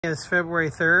It's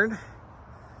February 3rd,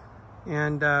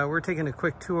 and we're taking a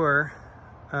quick tour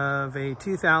of a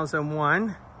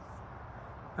 2001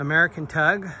 American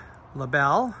Tug,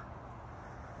 Belle.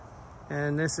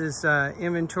 And this is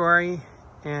inventory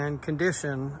and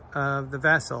condition of the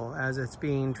vessel as it's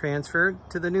being transferred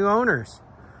to the new owners.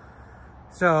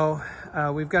 So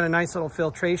we've got a nice little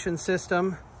filtration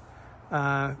system,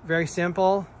 very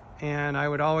simple, and I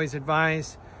would always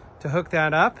advise to hook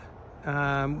that up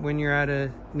when you're at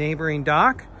a neighboring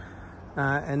dock,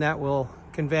 and that will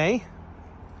convey.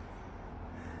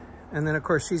 And then of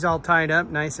course she's all tied up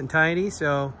nice and tidy,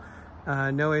 so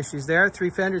no issues there. 3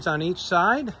 fenders on each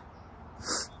side.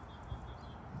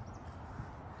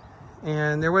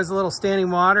 And there was a little standing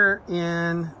water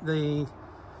in the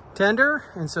tender,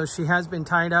 and so she has been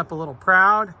tied up a little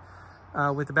proud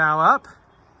with the bow up,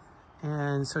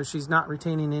 and so she's not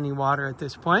retaining any water at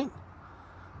this point.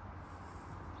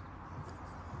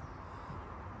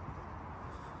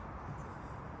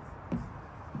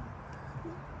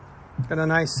 Got a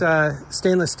nice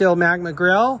stainless steel magma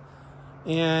grill,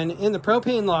 and in the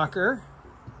propane locker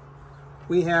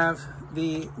we have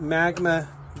the magma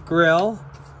grill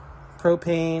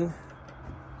propane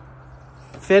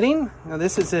fitting. Now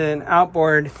this is an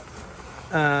outboard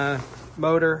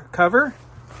motor cover,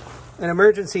 an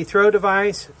emergency throw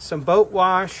device, some boat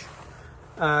wash,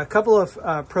 a couple of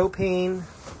propane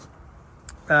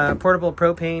portable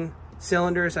propane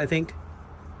cylinders. I think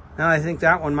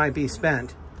that one might be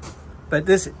spent. But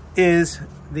this is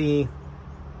the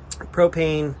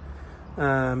propane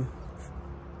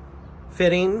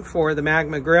fitting for the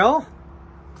magma grill.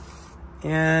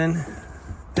 And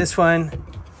this one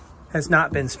has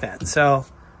not been spent. So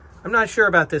I'm not sure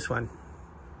about this one.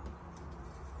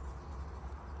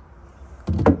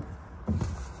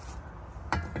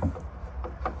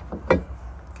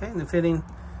 Okay, and the fitting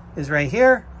is right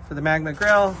here for the magma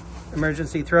grill,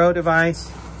 emergency throw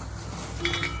device,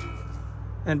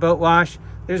 and boat wash.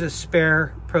 There's a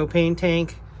spare propane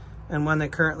tank and one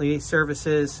that currently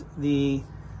services the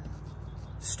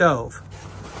stove.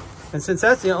 And since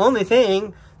that's the only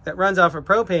thing that runs off of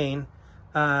propane,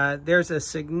 there's a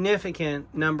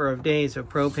significant number of days of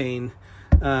propane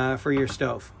for your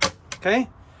stove. Okay,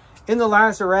 in the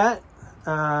lazarette,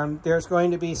 there's going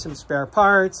to be some spare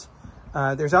parts.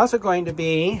 There's also going to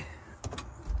be,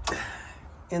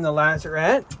 in the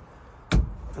lazarette,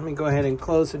 let me go ahead and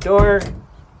close the door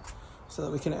so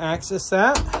that we can access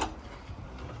that.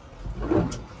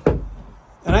 And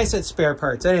I said spare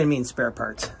parts, I didn't mean spare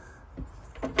parts.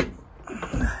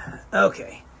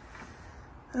 Okay,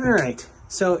 all right,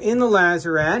 so in the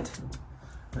lazarette,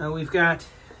 we've got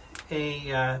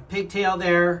a pigtail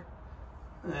there,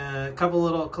 a couple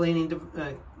little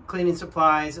cleaning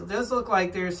supplies. It does look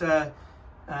like there's some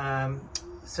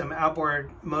outboard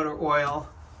motor oil,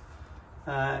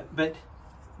 but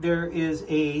there is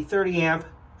a 30 amp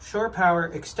shore power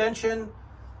extension,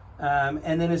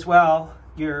 and then as well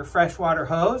your freshwater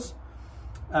hose,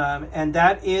 and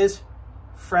that is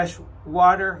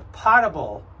freshwater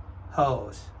potable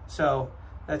hose, so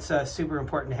that's super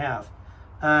important to have.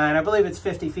 And I believe it's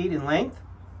 50 feet in length,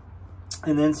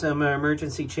 and then some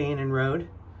emergency chain and road.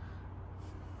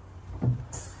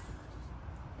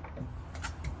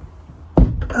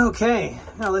 Okay,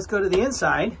 now let's go to the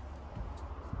inside.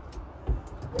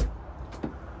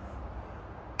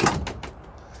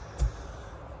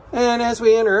 And as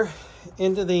we enter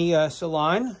into the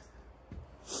salon,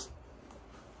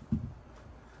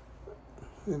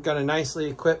 we've got a nicely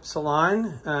equipped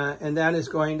salon, and that is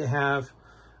going to have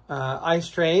ice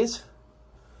trays,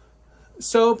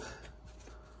 soap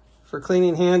for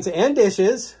cleaning hands and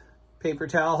dishes, paper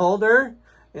towel holder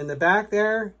in the back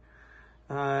there.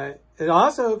 It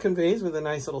also conveys with a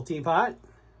nice little teapot.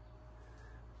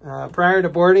 Prior to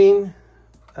boarding,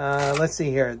 let's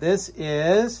see here, this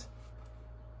is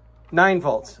 9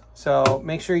 volts. So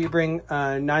make sure you bring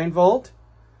 9 volt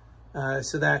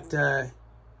so that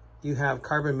you have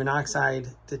carbon monoxide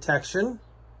detection.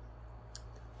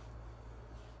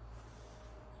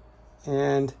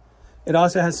 And it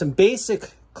also has some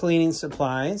basic cleaning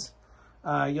supplies.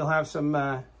 You'll have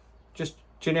some just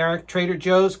generic Trader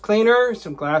Joe's cleaner,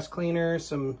 some glass cleaner,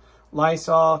 some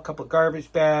Lysol, a couple of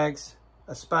garbage bags,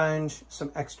 a sponge,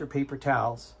 some extra paper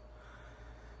towels.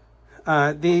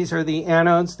 These are the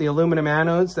anodes, the aluminum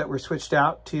anodes that were switched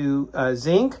out to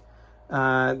zinc.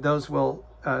 Those will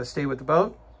stay with the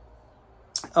boat.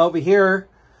 Over here,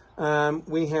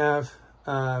 we have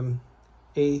I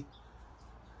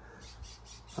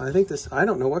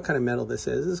don't know what kind of metal this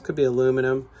is. This could be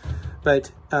aluminum,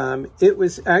 but it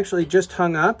was actually just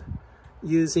hung up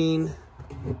using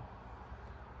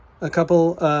a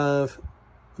couple of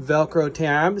Velcro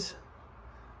tabs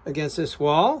against this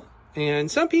wall.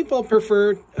 And some people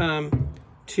prefer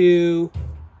to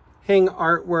hang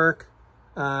artwork.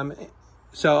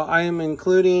 So I am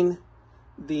including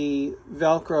the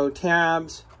Velcro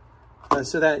tabs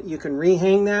so that you can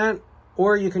rehang that,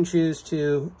 or you can choose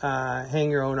to hang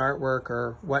your own artwork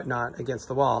or whatnot against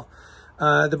the wall.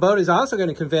 The boat is also going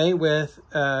to convey with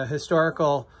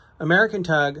historical American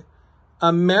Tug,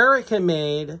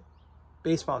 American-made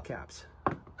baseball caps.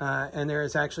 And there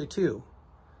is actually 2.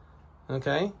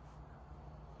 Okay,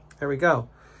 there we go.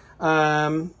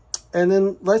 And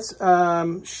then let's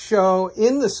show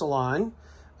in the salon,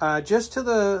 just to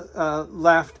the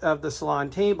left of the salon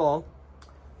table,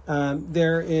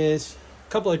 there is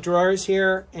a couple of drawers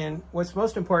here. And what's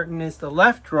most important is the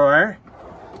left drawer.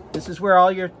 This is where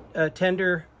all your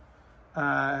tender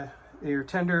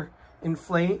inflator,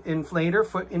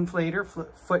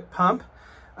 foot pump.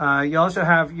 You also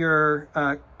have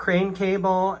your crane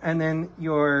cable, and then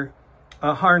your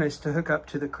harness to hook up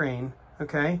to the crane,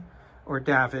 okay, or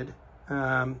davit.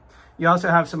 You also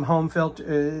have some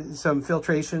some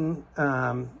filtration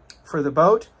for the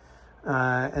boat,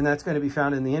 and that's going to be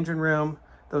found in the engine room.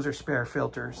 Those are spare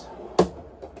filters.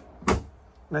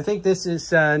 And I think this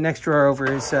is next drawer over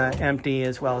is empty,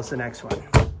 as well as the next one.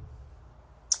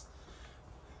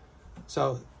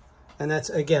 So, and that's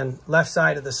again left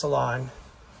side of the salon.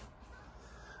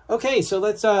 Okay, so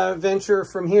let's venture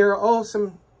from here. Oh,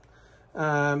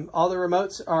 all the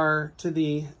remotes are to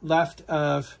the left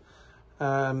of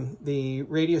the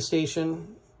radio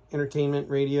station, entertainment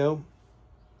radio.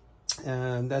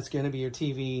 And that's going to be your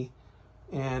TV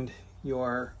and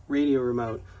your radio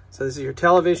remote. So this is your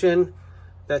television.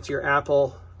 That's your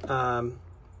Apple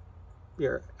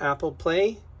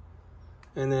Play.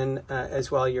 And then as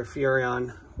well your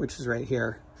Fusion, which is right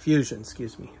here. Fusion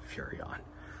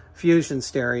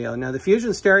stereo. Now the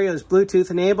Fusion stereo is Bluetooth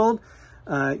enabled.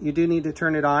 You do need to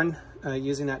turn it on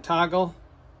using that toggle.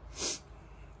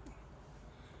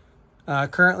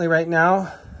 Currently right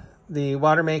now, the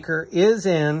water maker is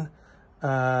in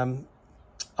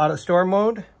auto store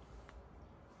mode.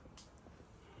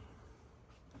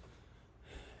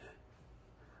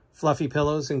 Fluffy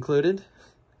pillows included.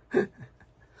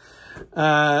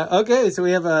 Okay, so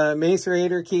we have a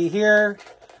macerator key here.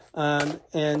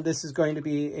 And this is going to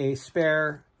be a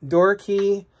spare door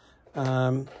key.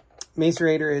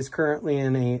 Macerator is currently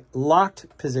in a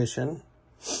locked position.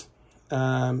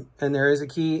 And there is a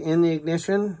key in the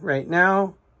ignition right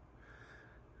now.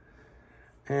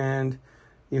 And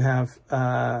you have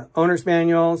owner's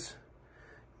manuals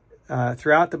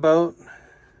throughout the boat.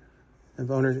 You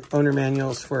have owner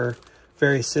manuals for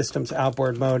various systems,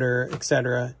 outboard motor,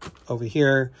 etc. Over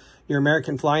here. Your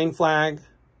American flying flag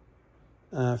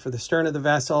for the stern of the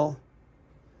vessel.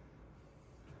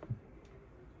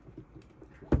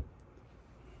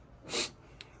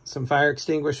 Some fire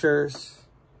extinguishers.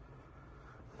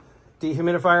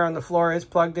 Dehumidifier on the floor is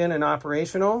plugged in and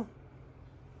operational.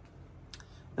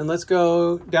 And let's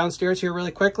go downstairs here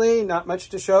really quickly. Not much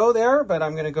to show there, but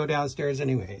I'm going to go downstairs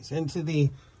anyways, into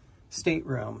the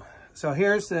stateroom. So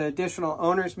here's the additional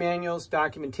owner's manuals,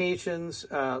 documentations,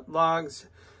 logs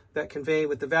that convey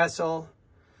with the vessel.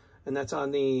 And that's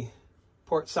on the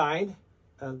port side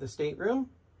of the stateroom.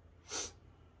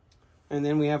 And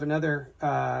then we have another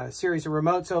series of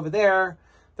remotes over there.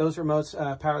 Those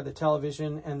remotes power the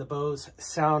television and the Bose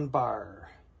sound bar.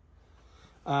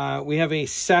 We have a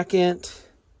second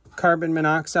carbon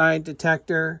monoxide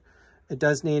detector. It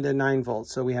does need a 9-volt.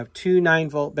 So we have 2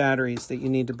 9-volt batteries that you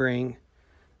need to bring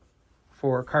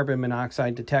for carbon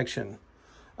monoxide detection.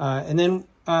 And then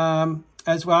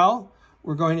as well,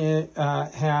 we're going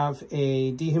to have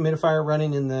a dehumidifier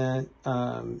running in the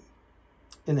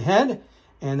head,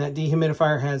 and that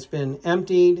dehumidifier has been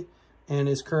emptied and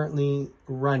is currently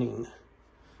running.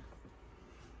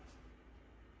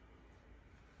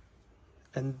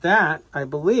 And that, I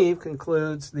believe,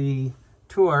 concludes the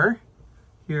tour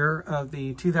here of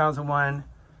the 2001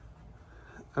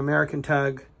 American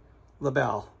Tug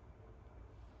Belle.